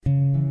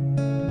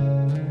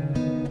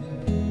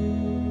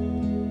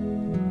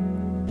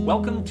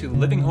Welcome to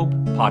Living Hope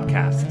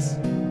Podcasts.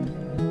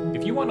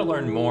 If you want to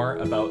learn more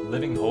about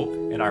Living Hope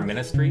and our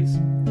ministries,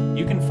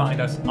 you can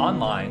find us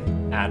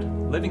online at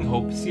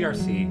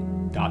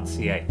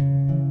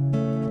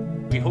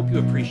livinghopecrc.ca. We hope you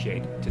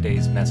appreciate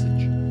today's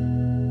message.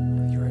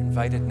 You're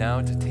invited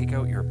now to take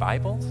out your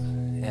Bibles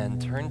and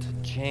turn to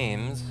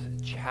James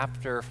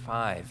chapter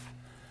 5.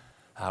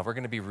 We're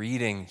going to be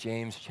reading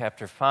James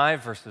chapter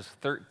 5, verses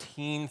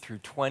 13 through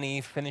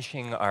 20,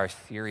 finishing our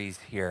series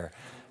here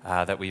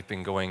that we've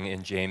been going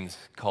in James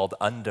called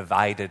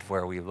Undivided,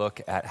 where we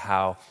look at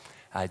how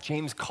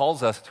James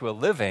calls us to a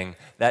living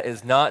that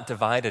is not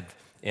divided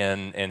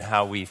in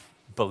how we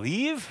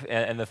believe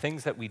and the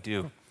things that we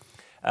do.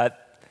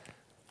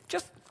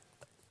 Just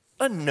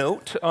a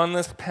note on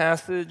this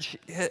passage,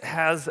 it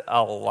has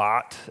a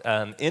lot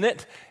in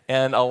it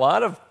and a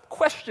lot of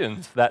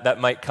questions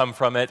that might come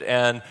from it,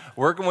 and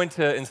we're going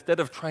to, instead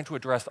of trying to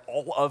address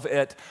all of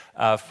it,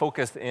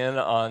 focus in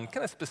on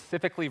kind of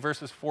specifically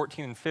verses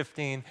 14 and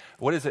 15.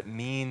 What does it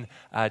mean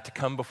to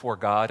come before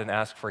God and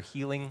ask for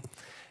healing?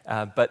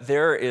 But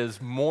there is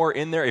more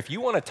in there. If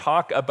you want to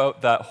talk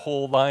about that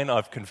whole line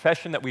of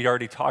confession that we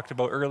already talked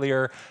about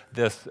earlier,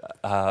 this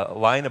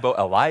line about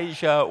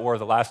Elijah or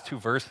the last two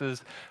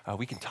verses,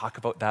 we can talk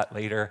about that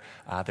later.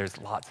 There's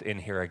lots in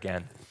here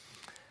again.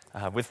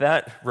 With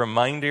that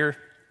reminder,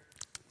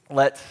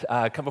 let's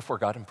come before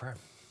God in prayer.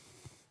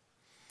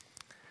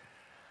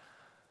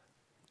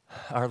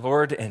 Our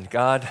Lord and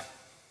God,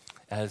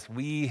 as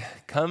we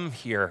come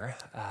here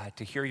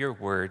to hear your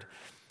word,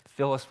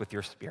 fill us with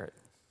your Spirit.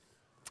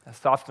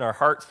 Soften our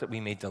hearts that we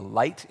may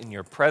delight in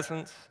your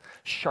presence,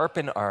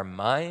 sharpen our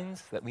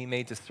minds that we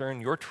may discern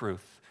your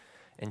truth,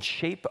 and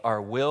shape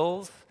our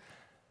wills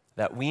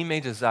that we may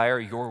desire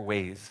your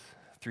ways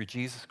through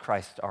Jesus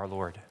Christ our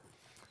Lord.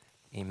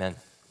 Amen.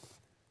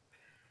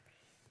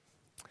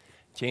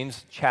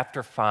 James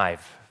chapter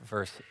 5,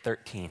 verse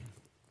 13.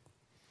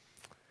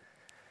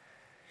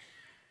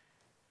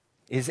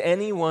 Is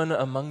anyone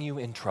among you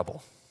in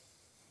trouble?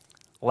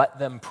 Let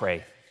them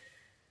pray.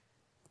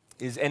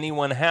 Is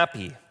anyone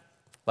happy?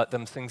 Let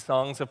them sing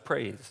songs of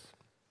praise.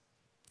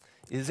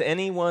 Is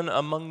anyone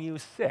among you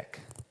sick?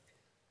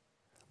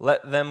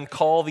 Let them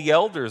call the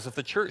elders of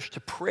the church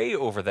to pray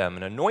over them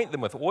and anoint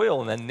them with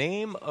oil in the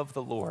name of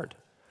the Lord.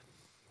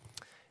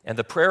 And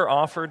the prayer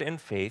offered in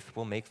faith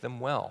will make them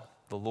well.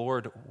 The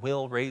Lord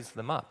will raise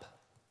them up.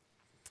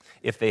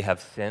 If they have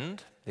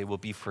sinned, they will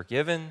be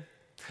forgiven.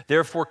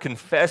 Therefore,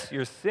 confess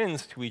your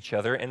sins to each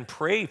other and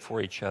pray for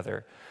each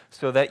other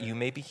so that you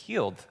may be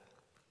healed.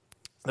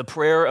 The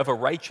prayer of a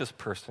righteous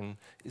person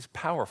is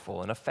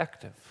powerful and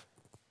effective.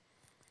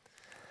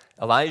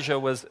 Elijah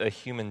was a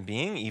human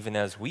being, even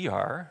as we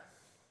are.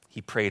 He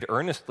prayed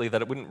earnestly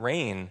that it wouldn't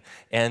rain,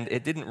 and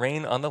it didn't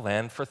rain on the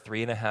land for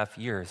 3.5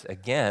 years.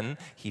 Again,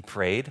 he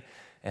prayed,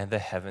 and the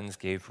heavens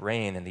gave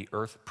rain, and the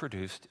earth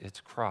produced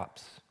its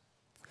crops.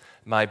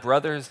 My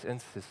brothers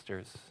and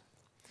sisters,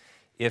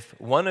 if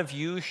one of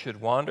you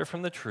should wander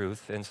from the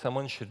truth and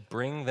someone should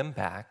bring them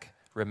back,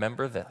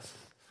 remember this.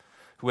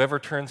 Whoever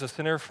turns a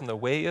sinner from the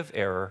way of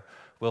error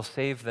will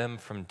save them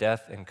from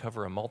death and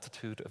cover a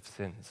multitude of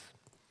sins.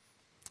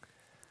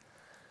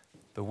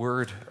 The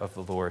word of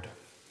the Lord.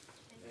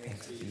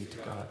 Thanks be to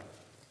God.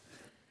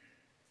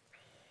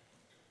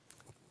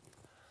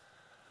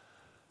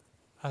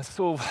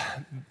 So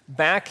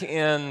back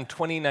in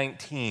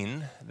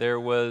 2019, there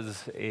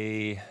was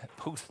a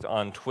post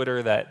on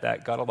Twitter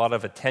that got a lot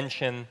of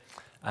attention,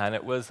 and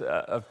it was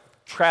a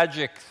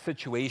tragic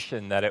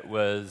situation that it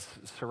was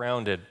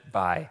surrounded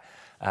by.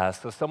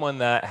 So someone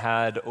that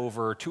had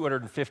over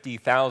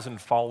 250,000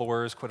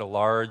 followers, quite a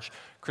large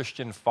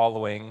Christian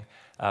following,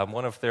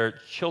 one of their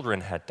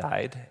children had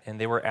died,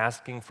 and they were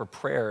asking for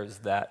prayers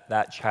that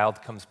that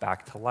child comes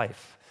back to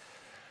life.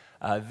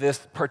 This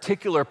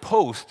particular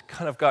post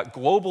kind of got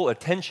global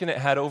attention. It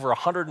had over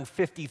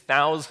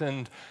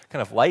 150,000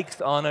 kind of likes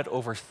on it.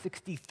 Over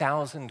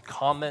 60,000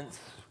 comments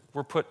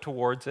were put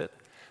towards it.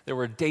 There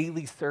were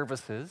daily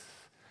services,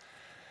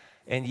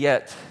 and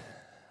yet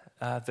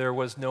there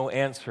was no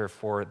answer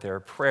for their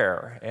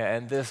prayer.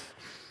 And this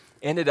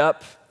ended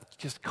up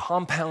just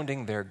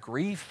compounding their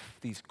grief,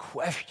 these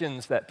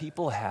questions that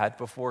people had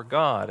before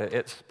God.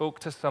 It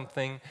spoke to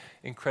something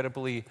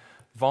incredibly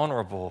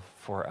vulnerable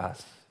for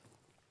us.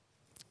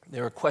 They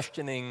were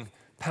questioning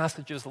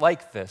passages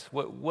like this.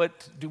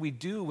 What do we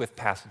do with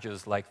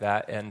passages like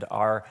that and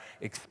our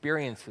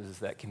experiences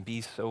that can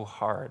be so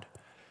hard?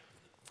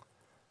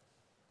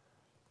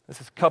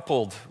 This is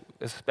coupled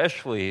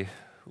especially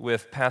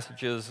with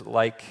passages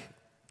like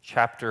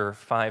chapter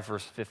 5,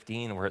 verse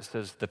 15, where it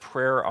says, the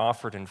prayer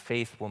offered in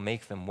faith will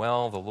make them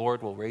well, the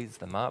Lord will raise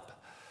them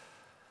up.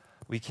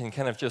 We can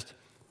kind of just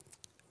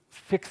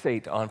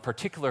fixate on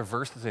particular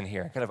verses in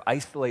here, kind of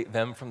isolate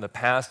them from the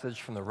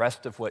passage, from the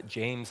rest of what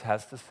James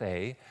has to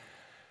say,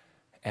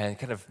 and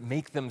kind of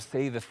make them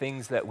say the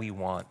things that we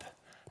want.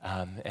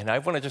 And I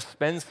want to just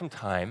spend some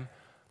time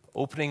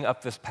opening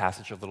up this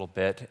passage a little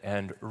bit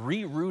and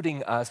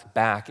rerouting us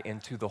back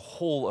into the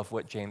whole of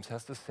what James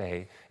has to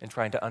say and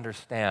trying to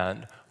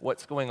understand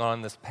what's going on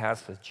in this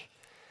passage.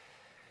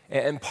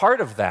 And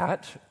part of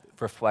that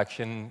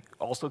reflection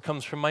also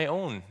comes from my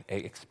own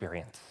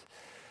experience.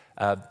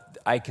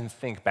 I can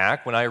think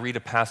back when I read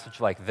a passage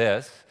like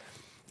this.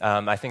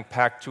 I think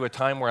back to a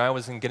time where I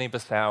was in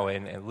Guinea-Bissau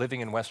and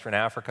living in Western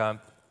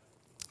Africa,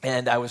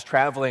 and I was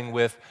traveling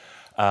with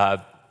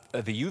the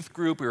youth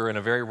group. We were in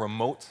a very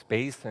remote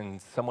space,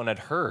 and someone had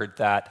heard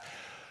that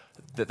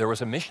there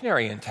was a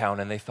missionary in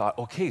town, and they thought,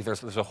 okay,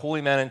 there's a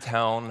holy man in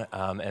town,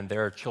 and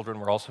their children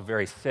were also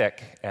very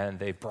sick, and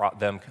they brought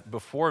them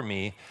before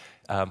me,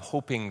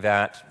 hoping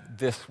that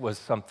this was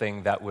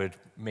something that would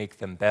make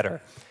them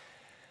better.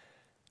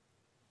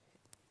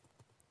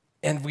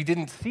 And we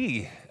didn't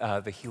see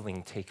the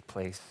healing take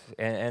place.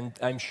 And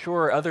I'm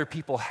sure other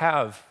people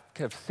have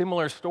kind of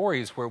similar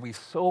stories where we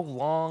so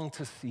long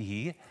to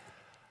see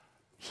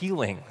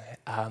healing,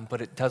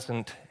 but it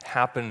doesn't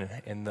happen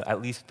in at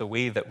least the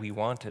way that we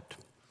want it.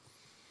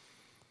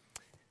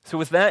 So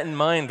with that in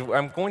mind,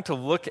 I'm going to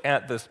look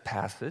at this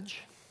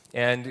passage,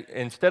 and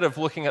instead of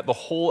looking at the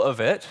whole of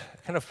it,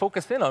 kind of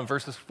focus in on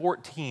verses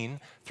 14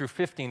 through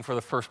 15 for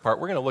the first part.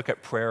 We're going to look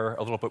at prayer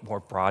a little bit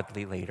more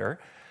broadly later.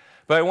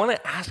 But I want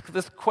to ask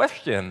this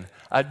question.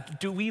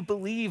 Do we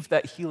believe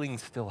that healing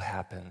still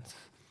happens?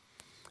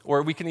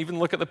 Or we can even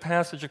look at the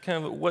passage of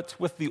kind of what's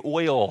with the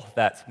oil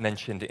that's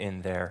mentioned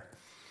in there.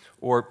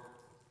 Or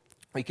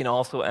we can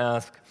also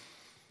ask,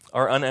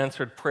 are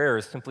unanswered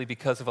prayers simply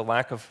because of a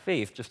lack of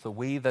faith? Just the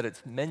way that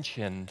it's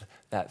mentioned,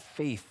 that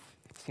faith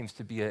seems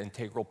to be an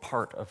integral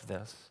part of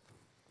this.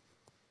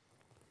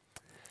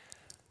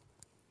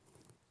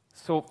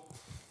 So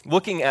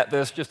looking at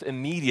this just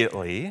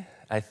immediately,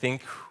 I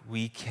think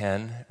we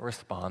can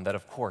respond that,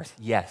 of course,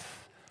 yes,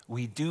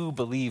 we do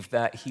believe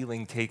that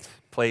healing takes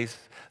place.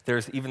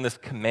 There's even this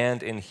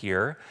command in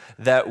here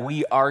that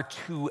we are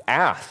to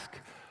ask.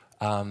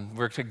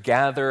 We're to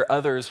gather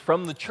others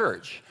from the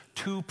church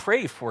to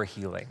pray for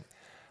healing.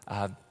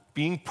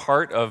 Being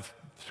part of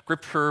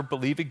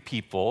Scripture-believing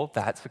people,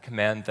 that's a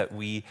command that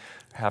we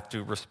have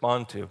to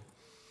respond to.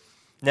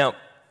 Now,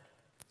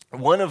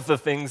 one of the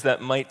things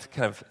that might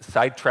kind of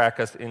sidetrack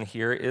us in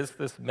here is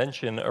this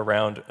mention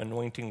around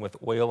anointing with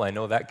oil. I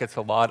know that gets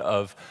a lot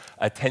of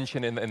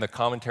attention in the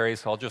commentary,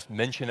 so I'll just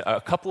mention a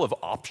couple of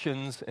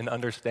options in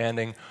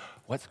understanding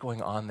what's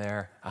going on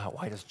there.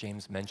 Why does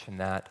James mention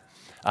that?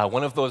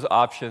 One of those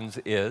options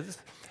is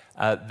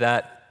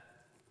that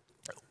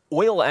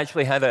oil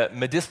actually had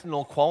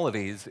medicinal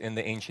qualities in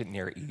the ancient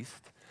Near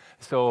East.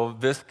 So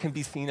this can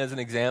be seen as an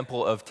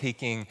example of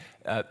taking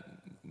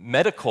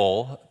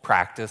medical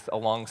practice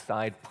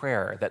alongside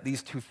prayer, that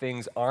these two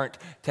things aren't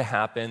to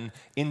happen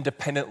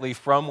independently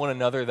from one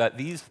another, that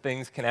these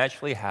things can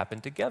actually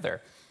happen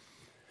together.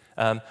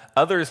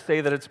 Others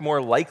say that it's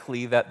more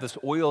likely that this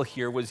oil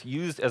here was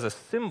used as a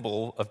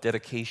symbol of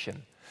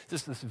dedication,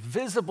 just this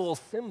visible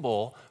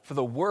symbol for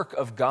the work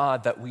of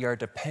God that we are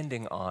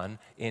depending on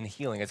in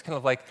healing. It's kind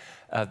of like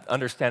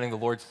understanding the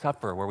Lord's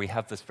Supper, where we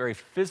have this very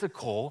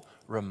physical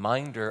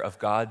reminder of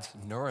God's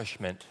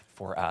nourishment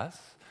for us.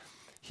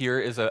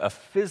 Here is a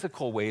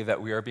physical way that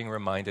we are being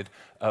reminded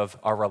of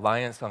our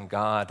reliance on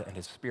God and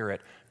His Spirit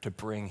to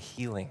bring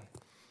healing.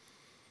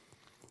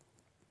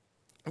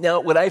 Now,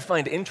 what I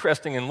find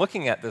interesting in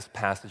looking at this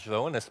passage,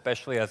 though, and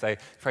especially as I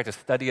try to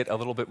study it a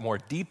little bit more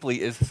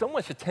deeply, is so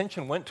much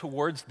attention went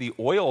towards the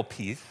oil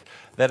piece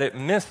that it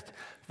missed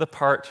the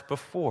part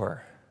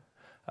before.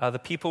 The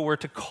people were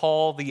to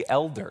call the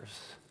elders.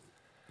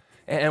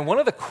 And one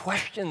of the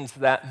questions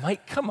that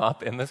might come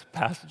up in this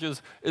passage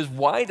is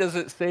why does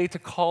it say to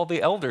call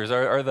the elders?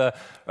 Are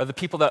the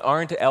people that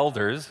aren't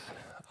elders,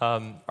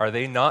 are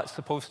they not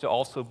supposed to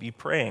also be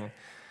praying?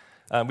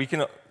 We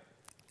can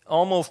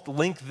almost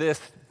link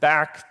this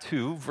back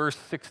to verse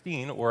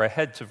 16, or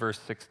ahead to verse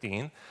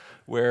 16,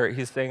 where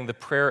he's saying the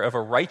prayer of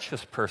a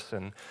righteous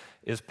person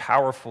is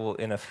powerful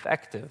and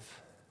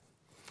effective.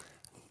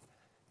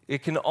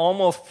 It can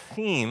almost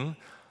seem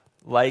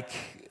like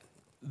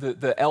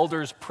the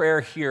elder's prayer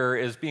here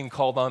is being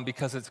called on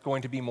because it's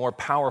going to be more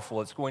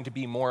powerful, it's going to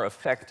be more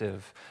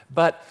effective.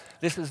 But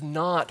this is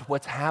not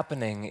what's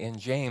happening in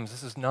James.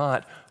 This is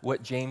not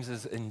what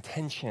James's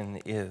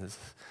intention is.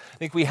 I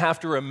think we have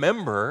to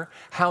remember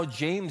how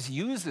James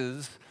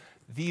uses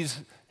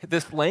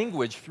this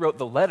language throughout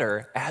the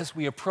letter as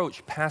we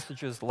approach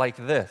passages like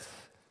this.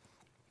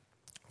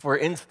 For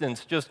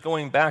instance, just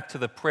going back to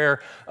the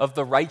prayer of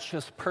the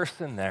righteous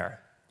person there.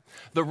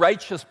 The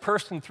righteous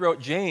person throughout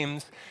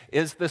James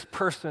is this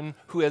person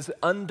who has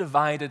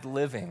undivided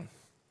living,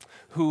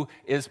 who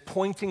is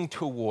pointing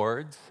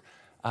towards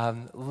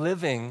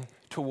living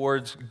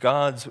towards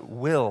God's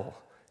will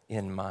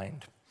in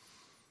mind.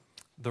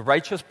 The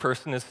righteous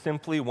person is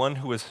simply one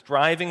who is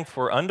striving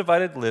for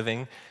undivided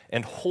living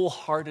and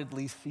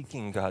wholeheartedly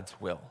seeking God's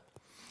will.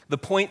 The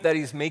point that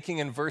he's making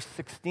in verse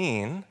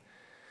 16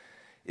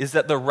 is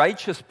that the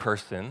righteous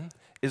person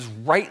is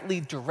rightly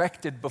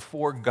directed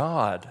before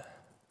God.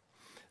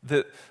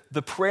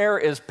 The prayer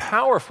is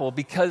powerful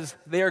because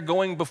they are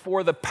going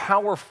before the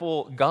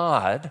powerful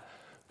God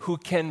who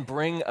can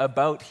bring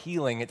about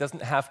healing. It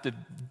doesn't have to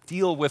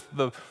deal with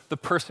the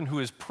person who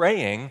is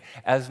praying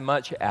as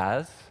much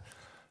as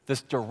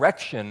this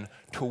direction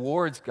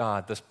towards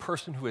God, this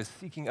person who is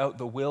seeking out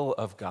the will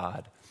of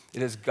God.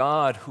 It is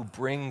God who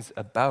brings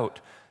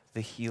about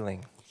the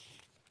healing.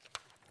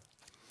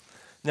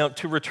 Now,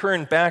 to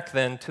return back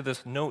then to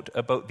this note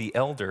about the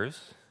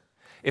elders,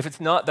 if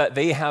it's not that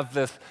they have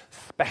this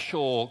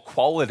special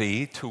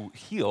quality to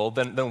heal,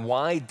 then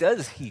why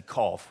does he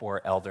call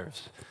for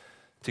elders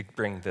to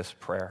bring this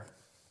prayer?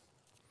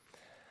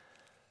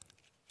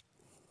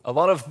 A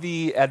lot of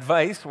the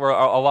advice, or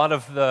a lot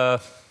of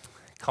the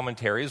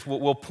commentaries,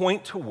 will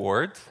point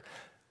towards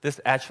this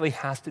actually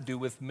has to do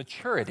with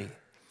maturity.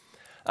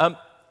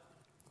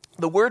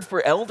 The word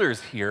for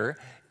elders here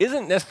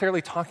isn't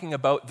necessarily talking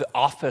about the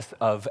office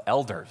of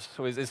elders.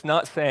 So it's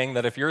not saying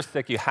that if you're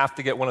sick, you have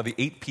to get one of the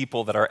 8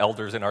 people that are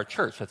elders in our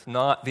church. That's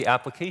not the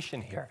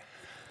application here.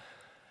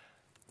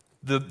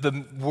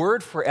 The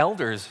word for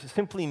elders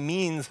simply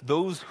means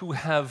those who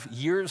have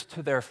years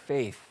to their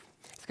faith.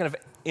 It's kind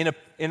of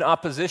in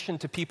opposition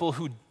to people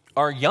who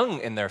are young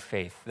in their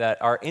faith,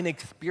 that are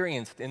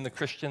inexperienced in the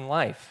Christian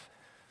life.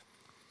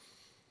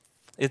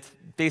 It's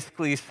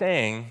basically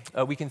saying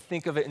we can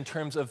think of it in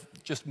terms of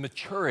just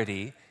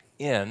maturity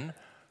in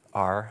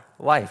our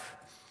life.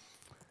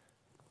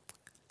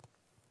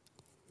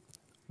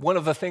 One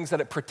of the things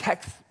that it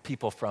protects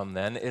people from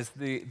then is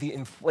the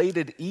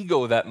inflated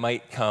ego that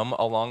might come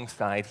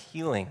alongside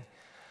healing.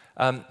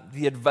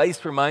 The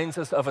advice reminds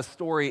us of a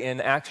story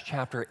in Acts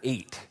chapter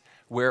 8,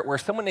 where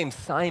someone named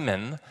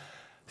Simon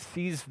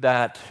sees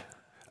that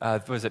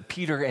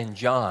Peter and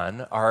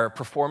John are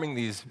performing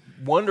these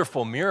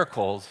wonderful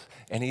miracles,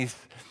 and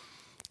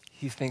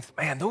he thinks,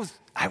 man,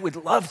 I would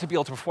love to be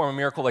able to perform a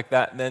miracle like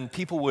that, and then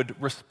people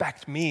would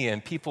respect me,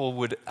 and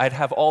I'd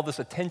have all this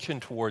attention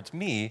towards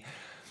me.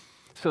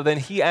 So then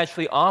he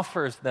actually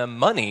offers them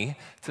money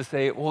to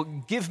say, well,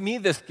 give me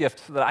this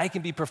gift so that I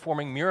can be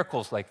performing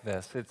miracles like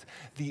this. It's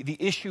the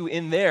issue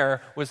in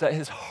there was that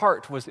his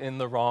heart was in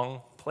the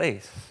wrong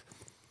place.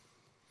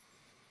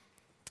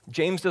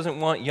 James doesn't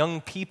want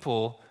young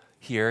people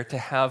here to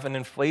have an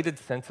inflated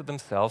sense of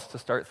themselves, to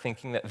start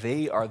thinking that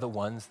they are the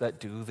ones that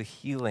do the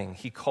healing.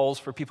 He calls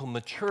for people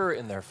mature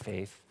in their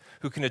faith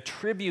who can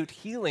attribute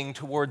healing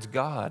towards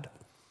God.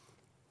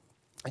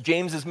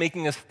 James is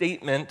making a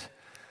statement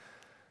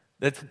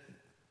that's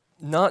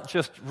not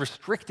just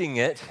restricting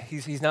it.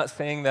 He's not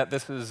saying that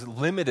this is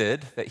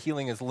limited, that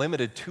healing is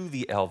limited to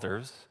the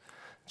elders.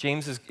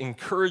 James is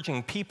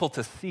encouraging people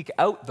to seek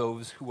out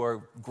those who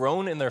are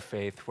grown in their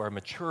faith, who are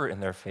mature in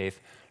their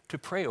faith, to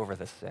pray over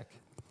the sick.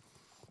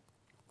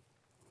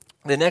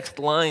 The next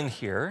line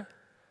here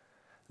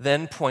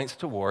then points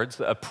towards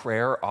a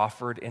prayer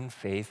offered in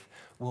faith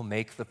will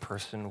make the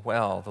person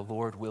well. The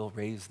Lord will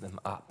raise them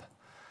up.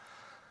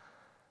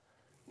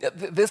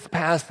 This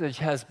passage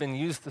has been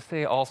used to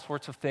say all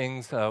sorts of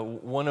things.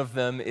 One of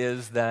them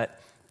is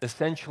that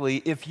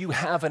essentially, if you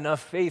have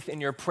enough faith in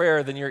your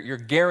prayer, then you're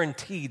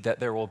guaranteed that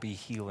there will be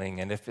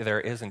healing. And if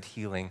there isn't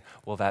healing,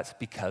 well, that's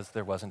because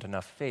there wasn't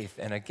enough faith.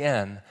 And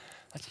again,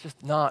 that's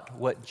just not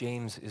what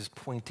James is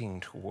pointing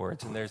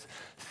towards. And there's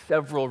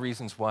several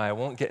reasons why. I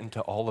won't get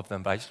into all of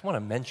them, but I just want to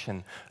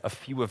mention a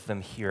few of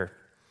them here.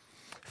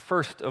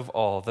 First of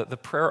all, the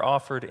prayer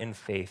offered in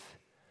faith.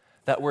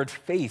 That word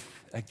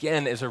faith,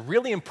 again, is a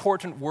really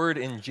important word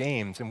in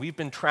James. And we've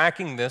been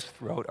tracking this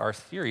throughout our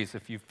series,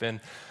 if you've been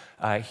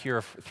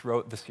here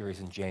throughout the series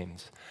in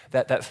James.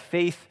 That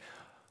faith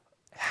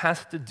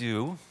has to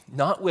do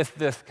not with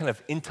this kind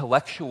of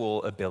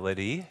intellectual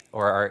ability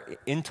or our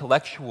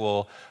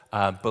intellectual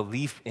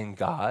belief in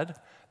God.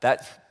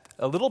 That's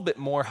a little bit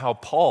more how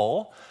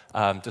Paul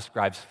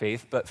describes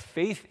faith, but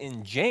faith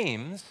in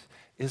James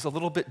is a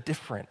little bit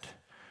different.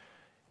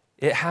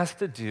 It has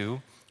to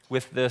do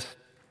with this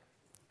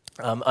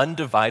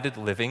undivided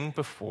living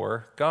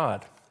before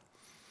God.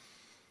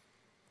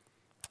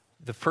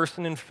 The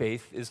person in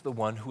faith is the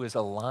one who is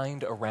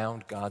aligned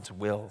around God's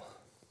will.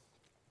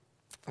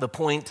 The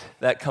point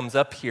that comes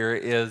up here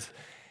is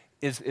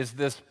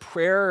this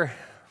prayer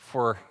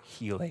for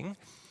healing,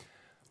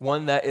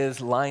 one that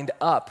is lined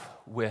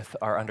up with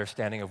our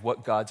understanding of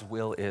what God's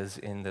will is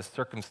in this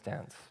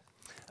circumstance.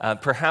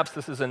 Perhaps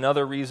this is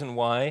another reason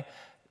why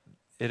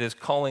it is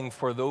calling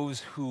for those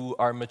who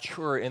are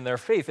mature in their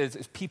faith.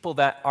 It's people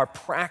that are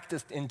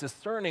practiced in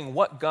discerning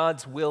what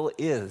God's will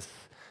is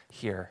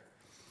here.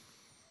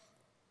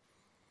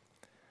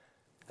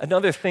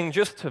 Another thing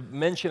just to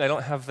mention, I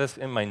don't have this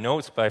in my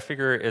notes, but I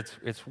figure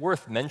it's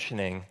worth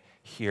mentioning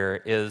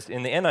here, is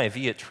in the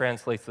NIV it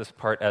translates this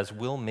part as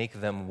will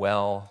make them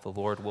well, the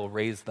Lord will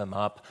raise them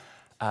up.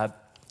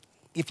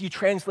 If you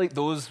translate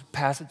those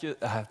passages,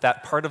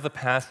 that part of the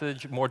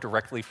passage more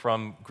directly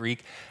from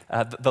Greek,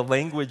 the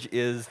language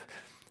is,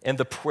 and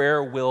the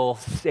prayer will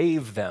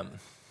save them.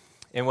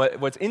 And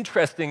what's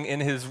interesting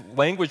in his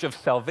language of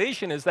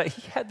salvation is that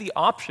he had the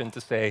option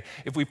to say,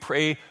 if we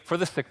pray for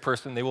the sick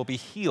person, they will be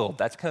healed.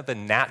 That's kind of the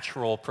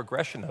natural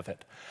progression of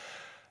it.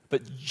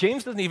 But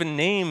James doesn't even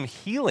name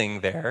healing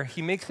there.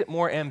 He makes it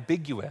more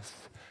ambiguous,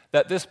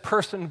 that this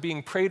person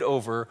being prayed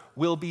over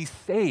will be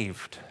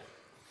saved.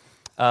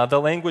 The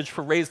language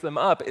for raise them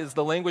up is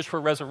the language for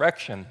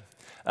resurrection.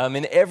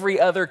 In every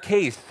other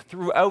case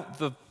throughout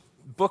the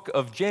book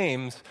of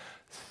James,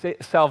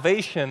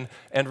 salvation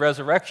and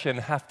resurrection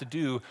have to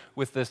do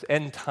with this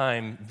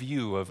end-time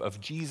view of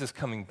Jesus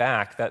coming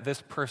back, that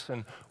this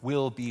person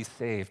will be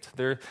saved.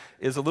 There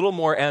is a little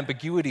more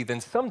ambiguity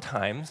than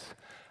sometimes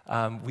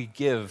we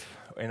give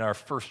in our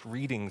first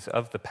readings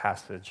of the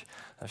passage.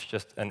 That's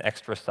just an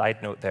extra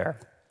side note there.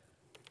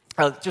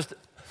 Just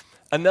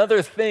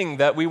another thing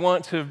that we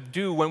want to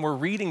do when we're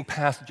reading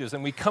passages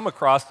and we come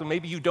across, so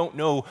maybe you don't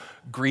know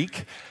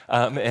Greek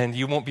and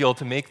you won't be able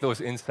to make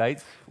those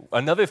insights.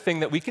 Another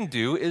thing that we can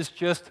do is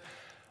just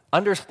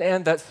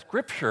understand that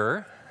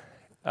Scripture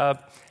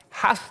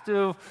has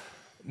to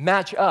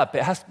match up.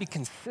 It has to be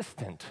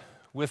consistent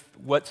with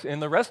what's in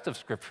the rest of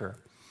Scripture.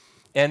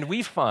 And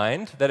we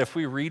find that if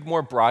we read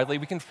more broadly,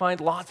 we can find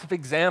lots of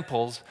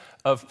examples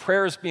of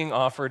prayers being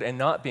offered and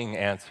not being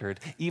answered,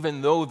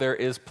 even though there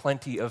is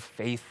plenty of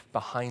faith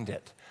behind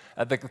it.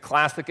 The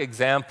classic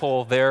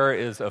example there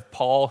is of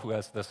Paul, who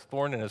has this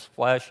thorn in his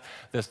flesh,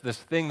 this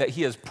thing that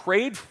he has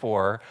prayed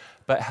for,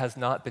 but has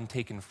not been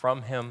taken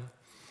from him.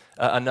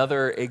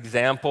 Another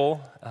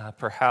example,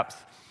 perhaps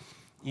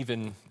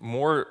even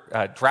more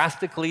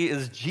drastically,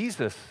 is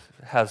Jesus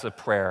has a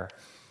prayer.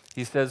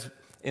 He says,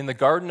 in the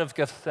Garden of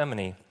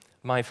Gethsemane,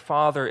 my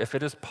Father, if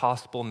it is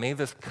possible, may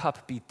this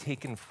cup be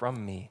taken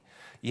from me,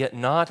 yet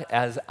not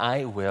as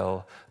I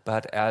will,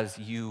 but as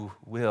you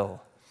will.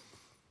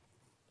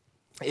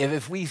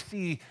 If we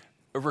see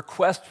a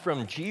request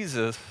from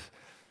Jesus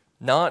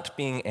not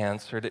being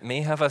answered, it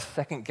may have us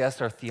second guess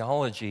our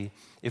theology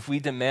if we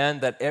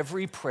demand that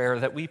every prayer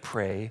that we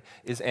pray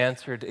is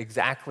answered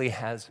exactly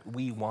as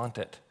we want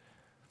it.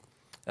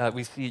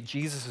 We see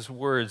Jesus'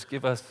 words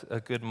give us a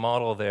good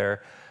model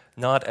there.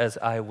 Not as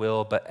I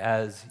will, but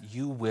as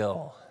you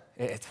will.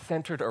 It's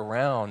centered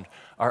around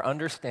our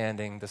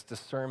understanding, this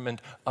discernment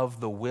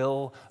of the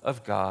will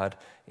of God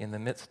in the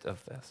midst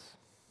of this.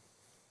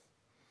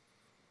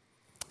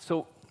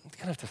 So,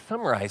 kind of to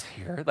summarize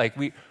here, like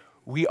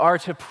we are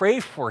to pray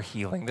for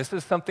healing. This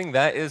is something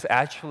that is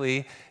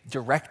actually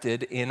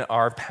directed in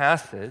our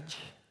passage.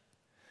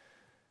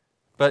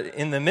 But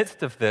in the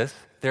midst of this,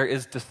 there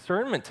is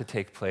discernment to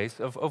take place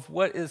of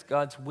what is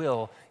God's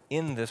will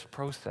in this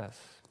process.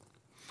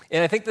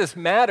 And I think this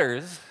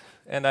matters,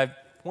 and I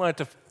wanted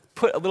to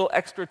put a little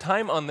extra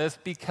time on this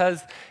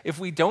because if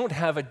we don't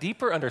have a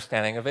deeper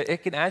understanding of it,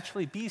 it can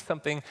actually be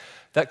something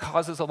that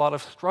causes a lot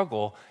of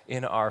struggle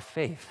in our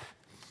faith.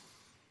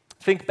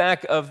 Think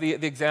back of the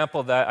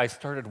example that I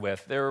started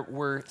with. There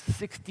were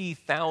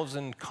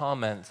 60,000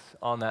 comments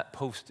on that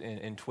post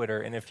in Twitter,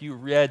 and if you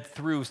read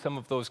through some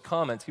of those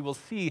comments, you will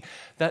see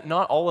that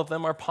not all of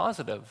them are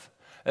positive.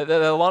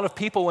 A lot of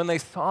people, when they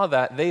saw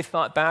that, they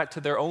thought back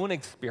to their own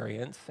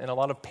experience and a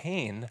lot of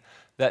pain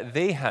that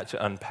they had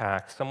to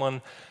unpack.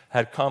 Someone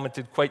had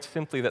commented quite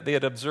simply that they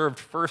had observed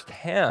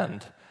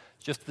firsthand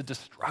just the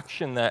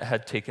destruction that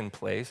had taken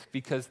place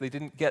because they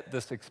didn't get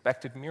this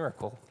expected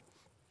miracle.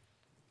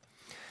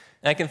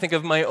 And I can think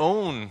of my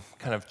own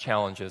kind of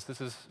challenges.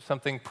 This is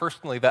something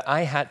personally that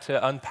I had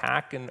to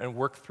unpack and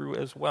work through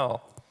as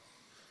well.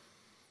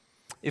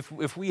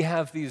 If we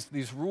have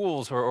these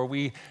rules or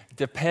we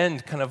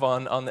depend kind of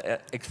on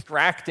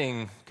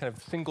extracting kind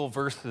of single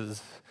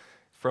verses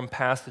from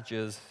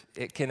passages,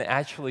 it can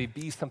actually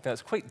be something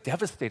that's quite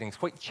devastating, it's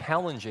quite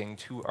challenging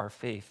to our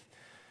faith.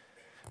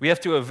 We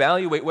have to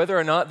evaluate whether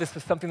or not this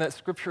is something that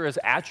Scripture is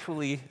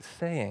actually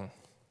saying.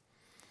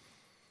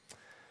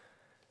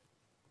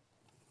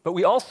 But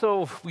we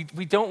also,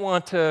 we don't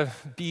want to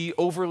be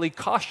overly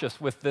cautious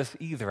with this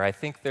either. I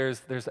think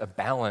there's a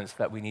balance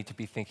that we need to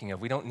be thinking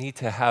of. We don't need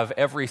to have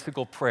every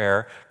single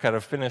prayer kind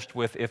of finished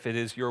with, if it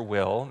is your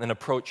will, and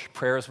approach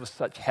prayers with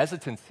such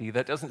hesitancy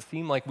that doesn't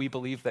seem like we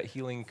believe that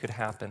healing could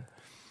happen.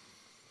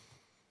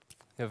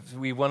 If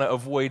we want to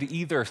avoid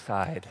either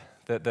side,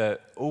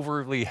 the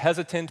overly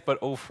hesitant, but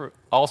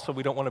also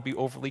we don't want to be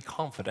overly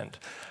confident.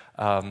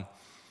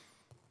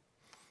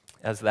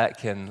 As that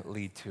can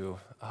lead to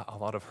a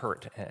lot of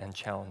hurt and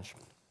challenge.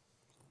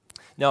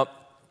 Now,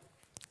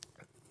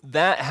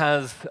 that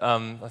has,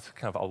 that's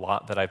kind of a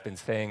lot that I've been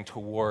saying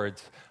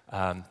towards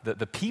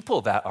the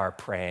people that are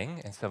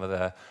praying and some of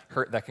the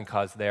hurt that can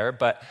cause there,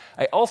 but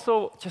I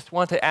also just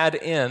want to add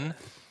in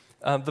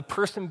the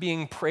person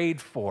being prayed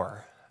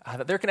for.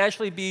 That there can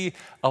actually be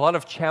a lot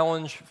of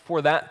challenge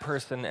for that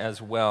person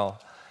as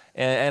well.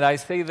 And I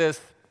say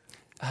this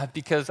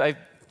because I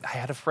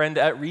had a friend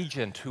at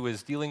Regent who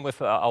was dealing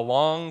with a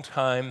long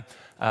time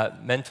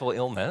mental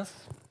illness,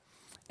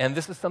 and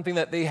this is something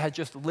that they had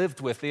just lived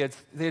with. They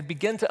had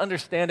begun to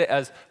understand it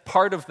as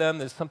part of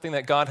them, as something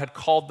that God had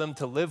called them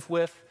to live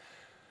with.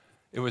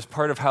 It was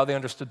part of how they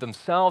understood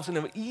themselves, and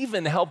it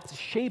even helped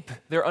shape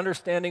their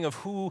understanding of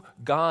who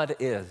God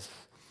is.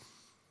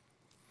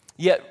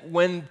 Yet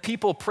when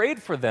people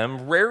prayed for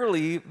them,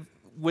 rarely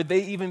would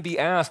they even be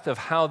asked of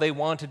how they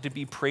wanted to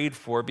be prayed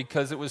for,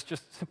 because it was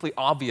just simply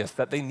obvious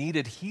that they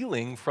needed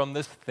healing from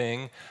this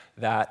thing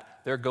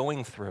that they're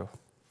going through.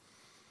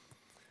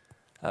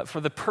 For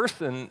the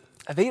person,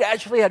 they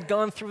actually had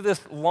gone through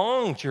this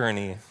long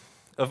journey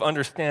of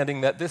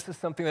understanding that this is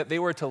something that they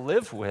were to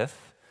live with,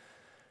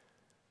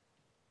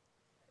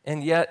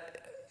 and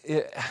yet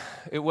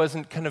it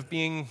wasn't kind of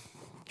being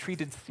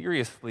treated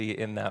seriously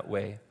in that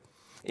way.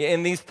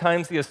 In these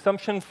times, the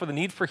assumption for the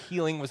need for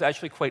healing was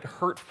actually quite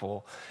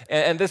hurtful.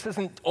 And this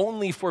isn't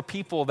only for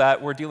people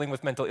that were dealing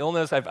with mental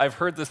illness. I've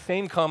heard the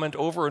same comment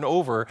over and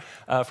over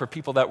for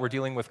people that were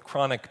dealing with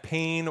chronic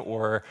pain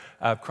or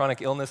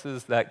chronic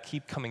illnesses that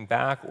keep coming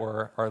back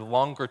or are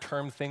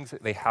longer-term things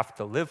that they have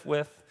to live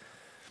with.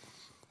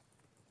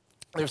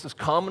 There's this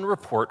common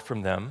report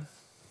from them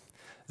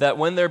that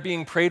when they're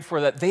being prayed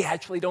for, that they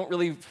actually don't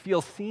really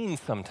feel seen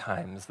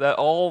sometimes, that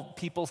all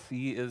people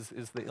see is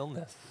the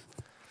illness.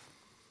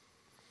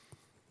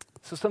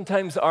 So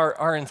sometimes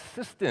our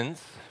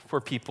insistence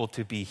for people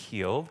to be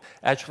healed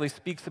actually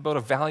speaks about a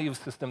value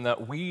system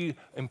that we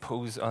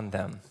impose on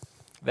them.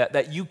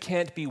 That you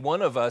can't be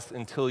one of us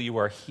until you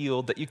are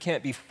healed, that you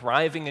can't be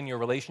thriving in your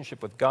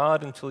relationship with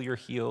God until you're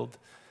healed.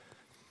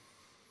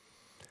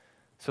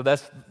 So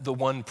that's the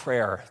one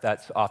prayer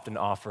that's often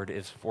offered,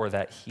 is for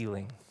that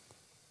healing.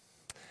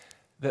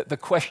 The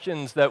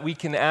questions that we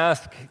can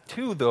ask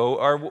too, though,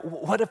 are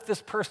what if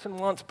this person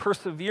wants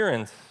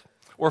perseverance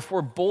or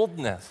for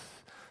boldness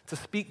to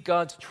speak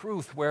God's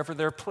truth wherever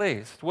they're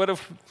placed? What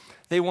if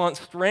they want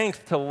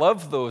strength to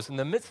love those in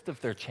the midst of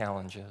their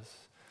challenges?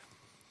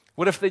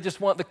 What if they just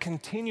want the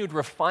continued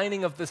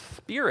refining of the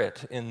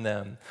Spirit in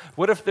them?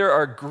 What if there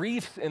are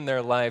griefs in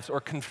their lives or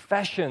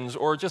confessions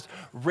or just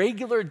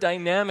regular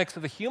dynamics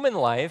of the human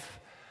life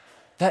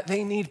that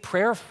they need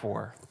prayer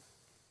for?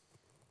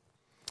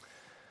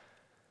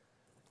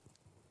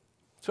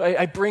 So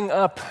I bring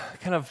up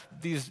kind of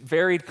these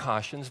varied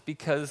cautions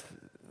because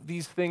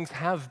these things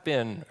have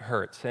been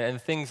hurts and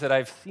things that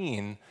I've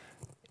seen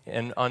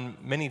and on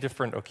many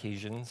different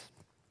occasions.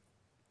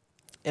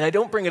 And I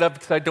don't bring it up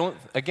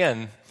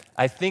because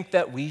I think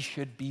that we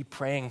should be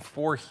praying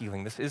for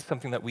healing. This is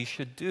something that we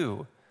should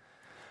do.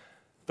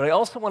 But I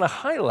also want to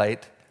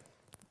highlight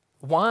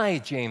why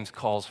James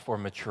calls for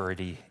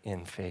maturity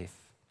in faith.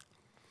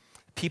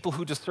 People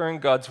who discern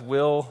God's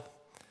will,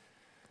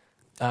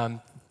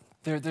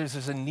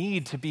 there's a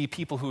need to be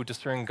people who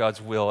discern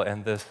God's will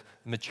and this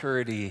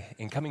maturity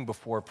in coming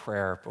before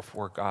prayer,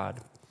 before God.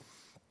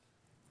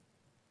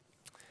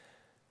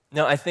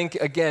 Now, I think,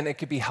 again, it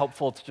could be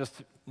helpful to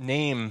just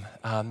name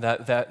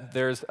that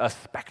there's a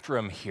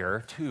spectrum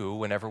here, too,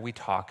 whenever we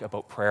talk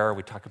about prayer,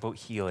 we talk about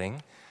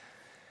healing,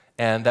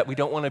 and that we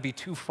don't want to be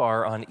too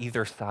far on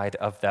either side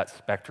of that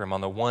spectrum.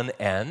 On the one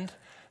end,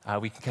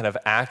 we can kind of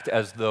act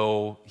as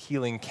though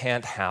healing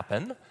can't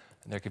happen,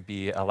 and there could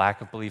be a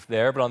lack of belief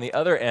there, but on the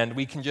other end,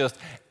 we can just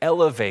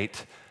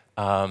elevate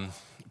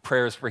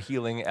prayers for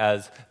healing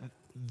as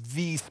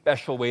the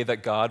special way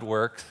that God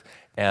works,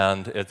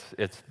 and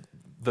it's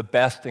the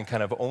best and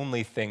kind of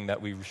only thing that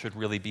we should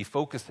really be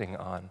focusing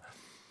on.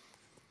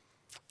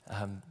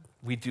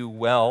 We do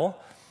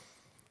well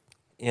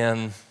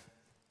in,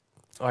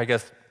 I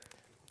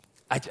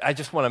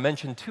just want to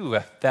mention too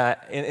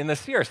that in the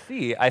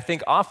CRC, I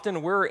think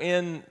often we're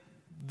in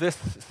this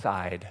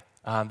side,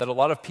 that a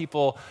lot of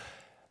people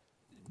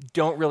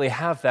don't really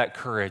have that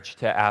courage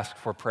to ask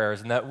for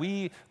prayers, and that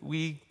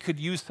we could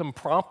use some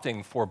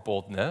prompting for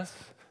boldness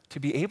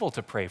to be able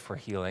to pray for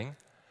healing.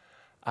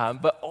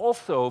 But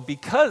also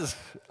because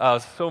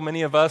so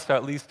many of us, or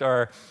at least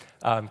are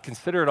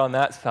considered on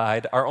that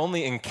side, our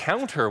only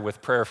encounter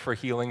with prayer for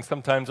healing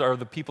sometimes are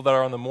the people that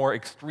are on the more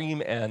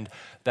extreme end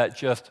that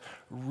just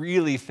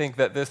really think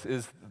that this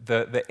is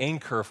the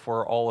anchor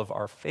for all of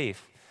our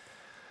faith.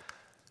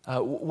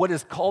 What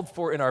is called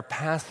for in our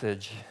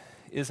passage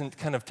isn't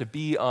kind of to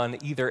be on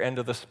either end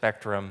of the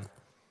spectrum,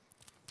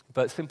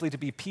 but simply to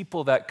be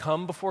people that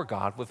come before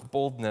God with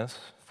boldness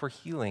for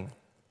healing.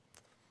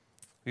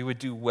 We would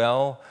do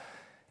well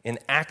in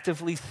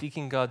actively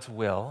seeking God's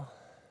will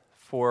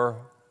for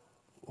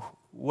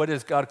what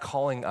is God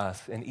calling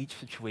us in each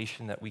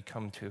situation that we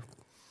come to.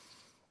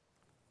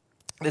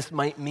 This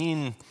might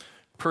mean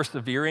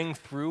persevering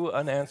through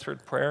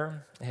unanswered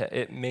prayer.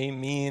 It may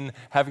mean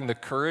having the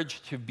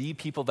courage to be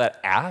people that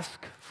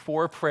ask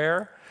for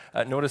prayer.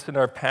 Notice in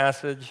our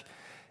passage,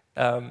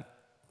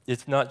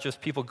 it's not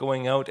just people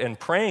going out and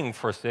praying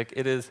for sick,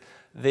 it is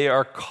they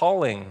are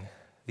calling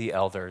the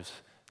elders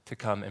to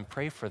come and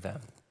pray for them.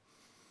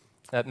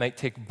 That might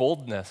take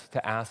boldness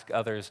to ask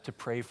others to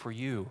pray for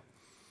you.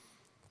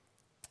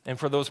 And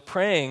for those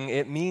praying,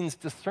 it means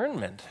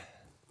discernment.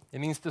 It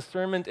means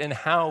discernment in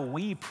how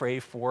we pray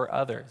for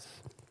others.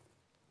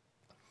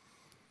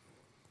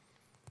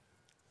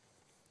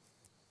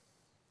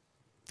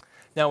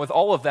 Now, with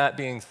all of that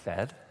being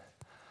said,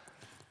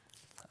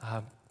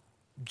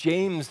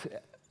 James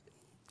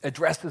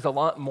addresses a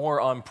lot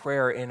more on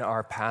prayer in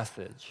our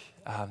passage.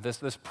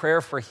 This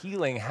prayer for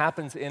healing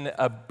happens in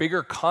a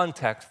bigger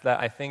context that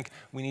I think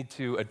we need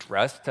to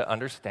address to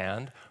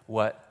understand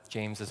what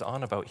James is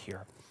on about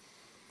here.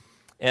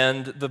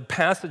 And the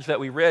passage that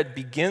we read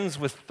begins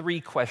with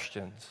 3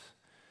 questions.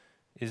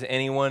 Is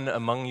anyone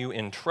among you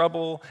in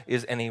trouble?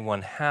 Is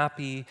anyone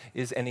happy?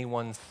 Is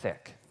anyone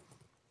sick?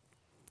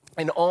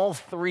 In all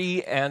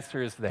 3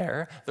 answers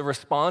there, the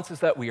response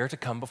is that we are to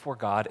come before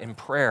God in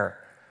prayer.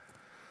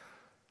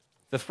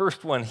 The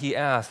first one he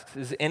asks,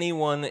 is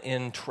anyone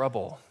in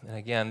trouble? And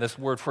again, this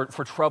word for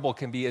trouble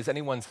can be, is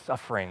anyone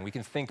suffering? We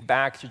can think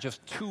back to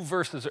just 2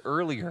 verses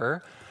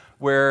earlier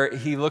where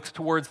he looks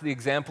towards the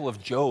example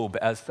of Job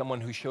as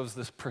someone who shows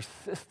this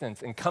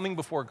persistence in coming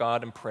before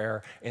God in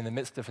prayer in the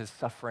midst of his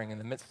suffering, in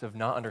the midst of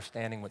not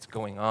understanding what's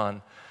going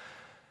on.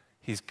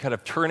 He's kind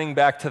of turning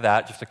back to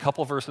that just a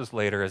couple verses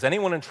later. Is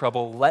anyone in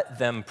trouble? Let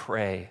them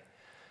pray.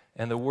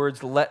 And the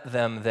words let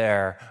them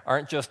there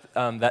aren't just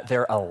that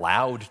they're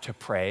allowed to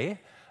pray.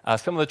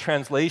 Some of the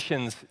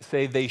translations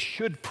say they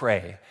should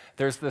pray.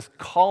 There's this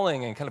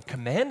calling and kind of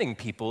commanding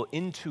people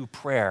into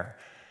prayer.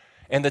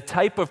 And the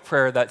type of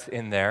prayer that's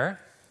in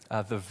there,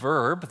 the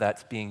verb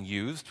that's being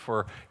used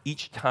for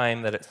each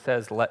time that it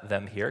says let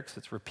them here, because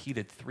it's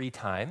repeated 3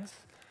 times,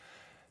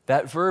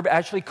 that verb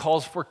actually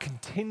calls for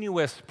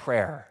continuous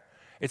prayer.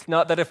 It's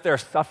not that if they're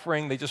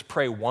suffering, they just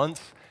pray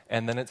once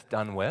and then it's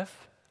done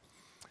with.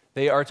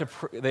 They are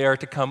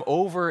to come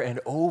over and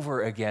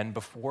over again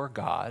before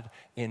God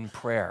in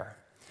prayer.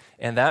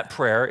 And that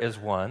prayer is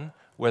one,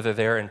 whether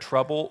they're in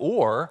trouble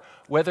or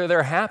whether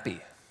they're happy.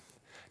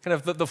 Kind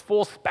of the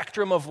full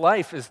spectrum of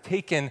life is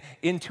taken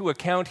into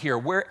account here.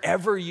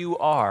 Wherever you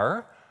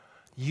are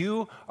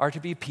to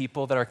be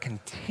people that are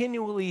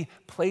continually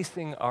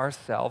placing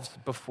ourselves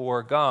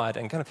before God.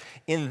 And kind of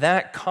in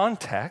that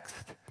context,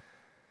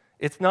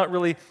 it's not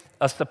really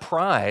a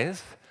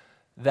surprise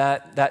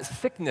that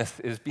sickness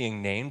is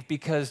being named,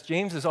 because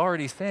James is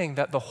already saying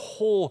that the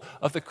whole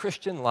of the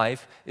Christian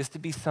life is to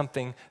be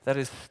something that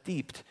is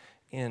steeped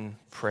in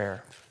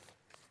prayer.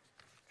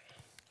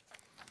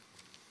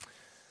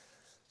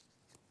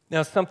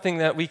 Now, something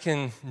that we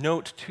can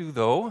note too,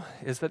 though,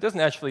 is that it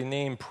doesn't actually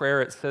name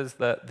prayer. It says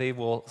that they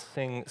will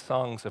sing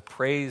songs of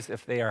praise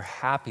if they are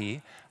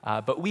happy,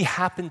 but we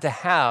happen to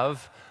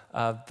have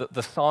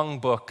the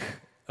songbook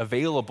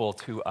available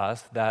to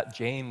us that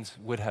James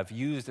would have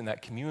used and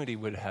that community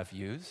would have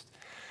used.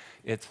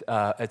 It's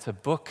a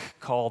book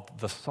called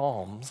the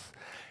Psalms,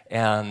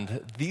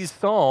 and these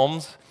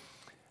Psalms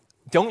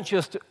don't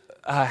just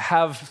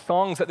have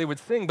songs that they would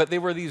sing, but they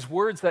were these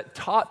words that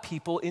taught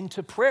people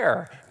into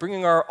prayer,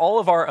 bringing all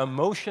of our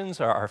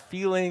emotions, our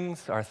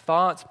feelings, our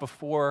thoughts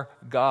before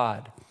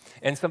God.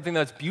 And something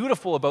that's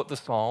beautiful about the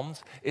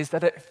Psalms is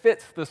that it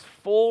fits this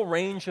full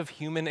range of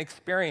human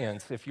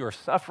experience. If you're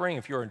suffering,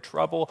 if you're in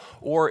trouble,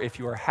 or if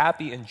you are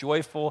happy and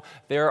joyful,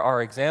 there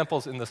are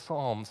examples in the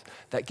Psalms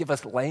that give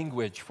us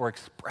language for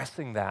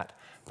expressing that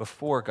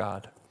before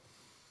God.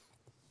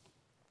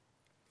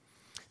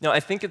 Now, I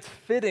think it's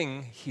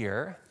fitting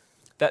here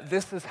that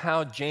this is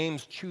how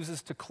James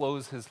chooses to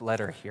close his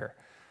letter here.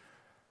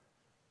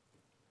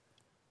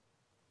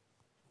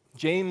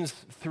 James,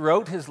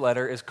 throughout his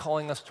letter, is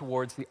calling us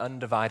towards the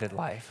undivided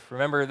life.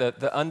 Remember that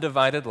the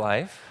undivided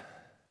life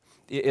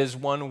is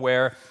one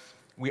where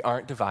we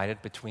aren't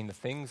divided between the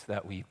things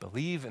that we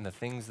believe and the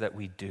things that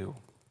we do.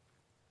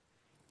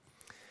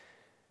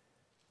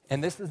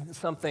 And this isn't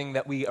something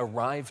that we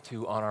arrive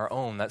to on our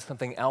own. That's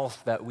something else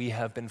that we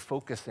have been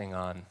focusing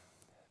on.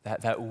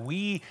 That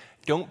we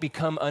don't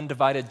become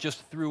undivided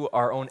just through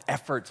our own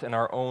efforts and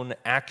our own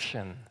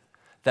action.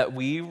 That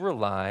we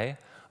rely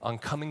on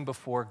coming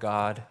before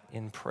God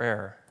in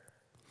prayer.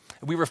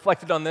 We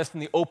reflected on this in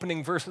the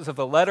opening verses of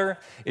the letter.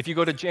 If you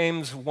go to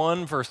James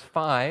 1, verse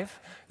 5,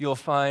 you'll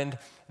find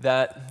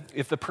that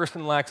if the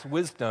person lacks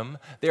wisdom,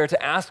 they are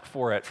to ask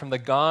for it from the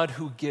God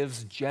who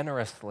gives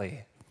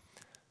generously.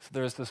 So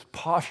there's this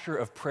posture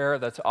of prayer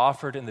that's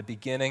offered in the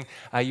beginning.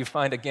 You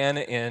find again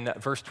in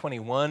verse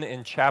 21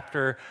 in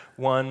chapter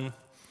 1,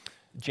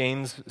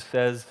 James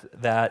says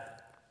that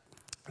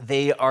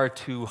they are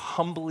to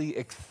humbly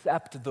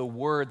accept the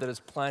word that is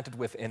planted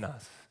within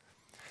us.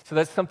 So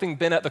that's something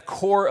been at the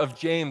core of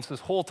James this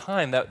whole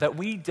time, that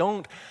we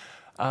don't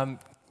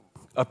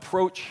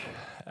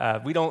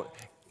we don't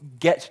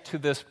get to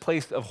this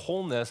place of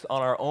wholeness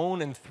on our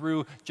own and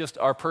through just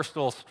our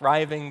personal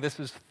striving. This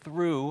is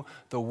through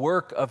the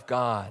work of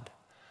God.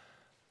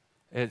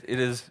 It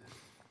is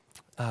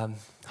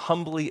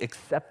humbly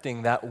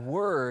accepting that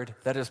word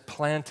that is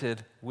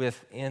planted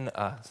within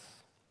us.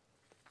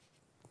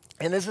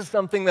 And this is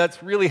something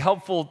that's really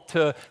helpful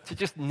to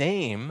just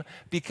name,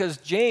 because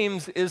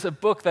James is a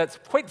book that's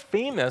quite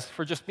famous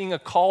for just being a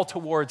call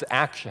towards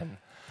action.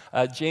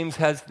 James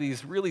has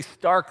these really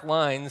stark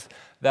lines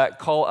that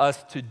call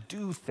us to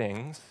do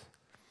things,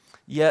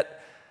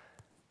 yet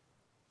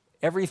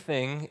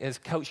everything is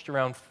couched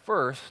around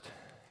first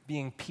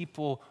being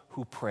people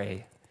who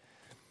pray.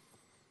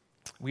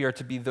 We are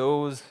to be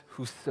those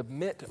who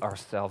submit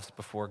ourselves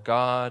before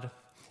God.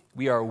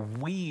 We are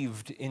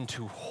weaved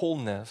into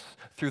wholeness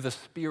through the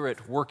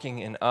Spirit working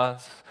in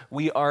us.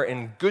 We are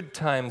in good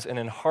times and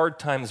in hard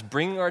times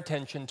bringing our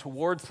attention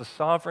towards the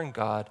sovereign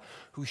God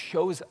who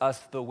shows us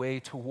the way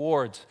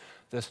towards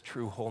this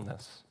true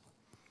wholeness.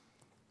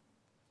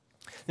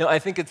 Now, I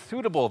think it's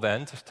suitable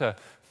then, just to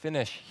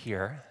finish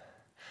here,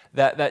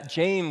 that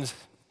James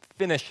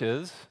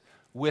finishes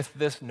with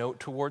this note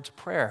towards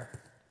prayer.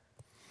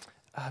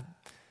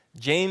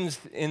 James,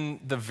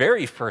 in the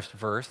very first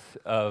verse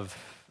of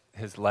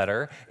his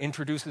letter,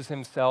 introduces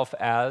himself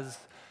as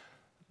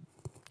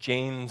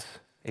James,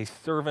 a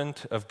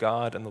servant of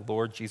God and the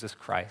Lord Jesus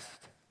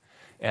Christ.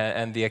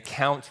 And the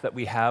account that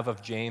we have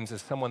of James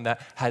is someone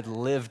that had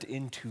lived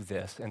into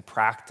this and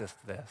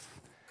practiced this.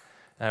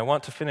 And I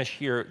want to finish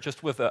here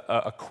just with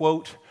a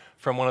quote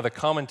from one of the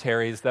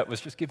commentaries that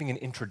was just giving an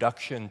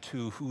introduction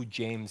to who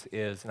James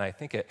is. And I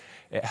think it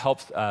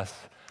helps us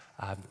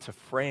to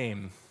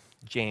frame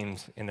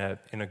James in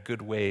a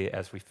good way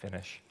as we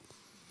finish.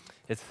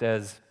 It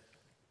says,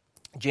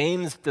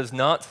 James does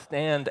not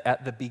stand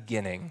at the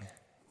beginning,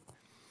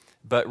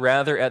 but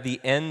rather at the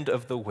end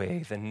of the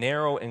way, the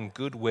narrow and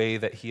good way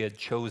that he had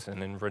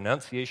chosen in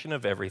renunciation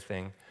of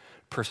everything,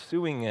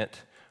 pursuing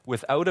it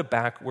without a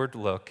backward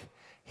look,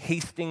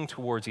 hasting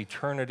towards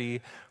eternity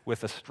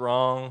with a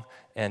strong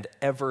and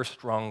ever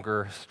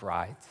stronger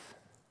strides.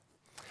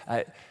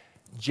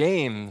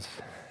 James,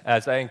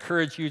 as I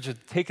encourage you to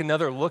take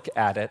another look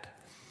at it,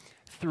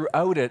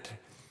 throughout it,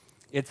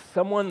 it's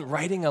someone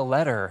writing a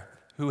letter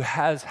who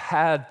has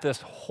had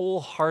this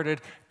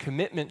wholehearted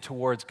commitment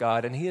towards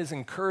God, and he is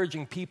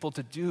encouraging people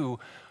to do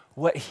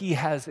what he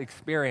has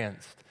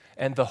experienced.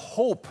 And the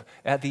hope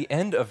at the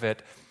end of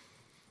it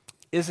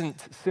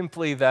isn't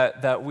simply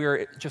that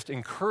we're just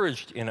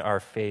encouraged in our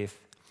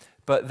faith,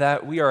 but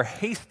that we are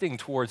hasting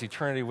towards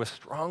eternity with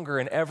stronger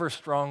and ever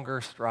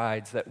stronger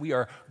strides, that we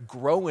are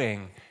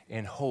growing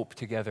in hope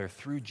together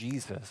through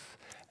Jesus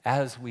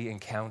as we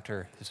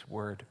encounter his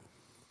word.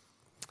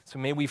 So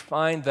may we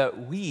find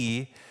that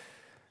we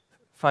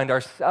find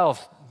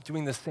ourselves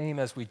doing the same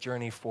as we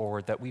journey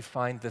forward, that we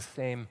find the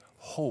same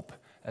hope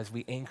as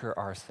we anchor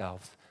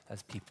ourselves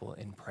as people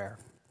in prayer.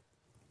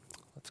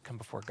 Let's come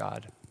before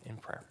God in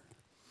prayer.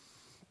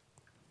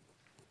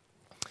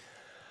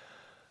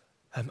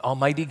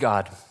 Almighty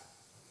God,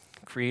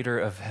 creator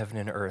of heaven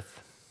and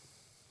earth,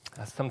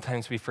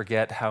 sometimes we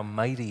forget how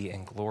mighty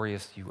and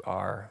glorious you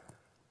are.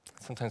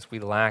 Sometimes we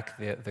lack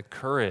the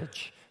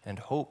courage and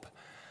hope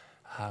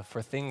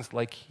for things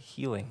like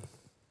healing.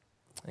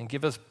 And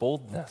give us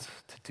boldness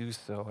to do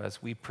so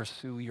as we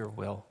pursue your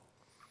will.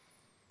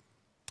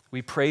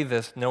 We pray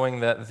this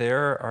knowing that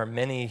there are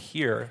many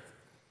here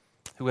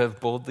who have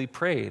boldly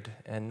prayed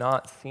and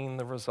not seen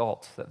the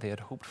results that they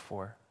had hoped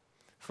for.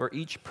 For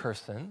each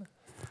person,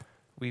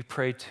 we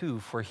pray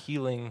too for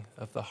healing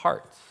of the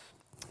hearts,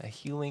 a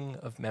healing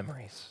of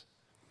memories.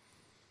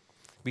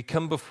 We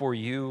come before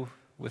you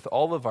with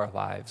all of our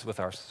lives,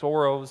 with our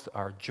sorrows,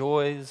 our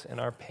joys, and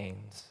our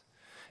pains.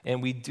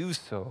 And we do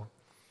so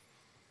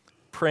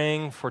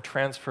praying for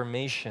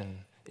transformation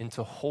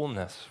into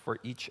wholeness for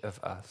each of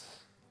us.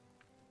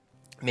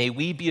 May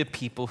we be a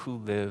people who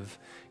live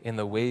in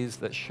the ways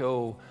that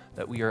show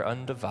that we are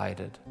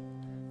undivided,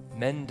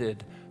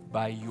 mended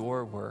by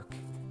your work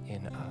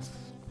in us.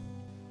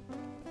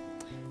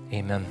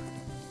 Amen.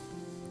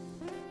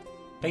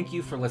 Thank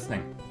you for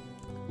listening.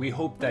 We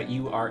hope that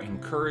you are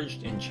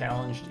encouraged and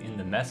challenged in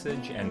the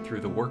message and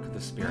through the work of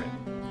the Spirit.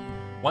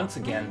 Once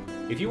again,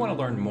 if you want to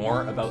learn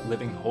more about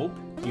Living Hope,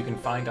 you can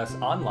find us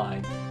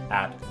online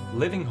at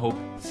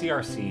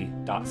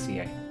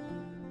livinghopecrc.ca.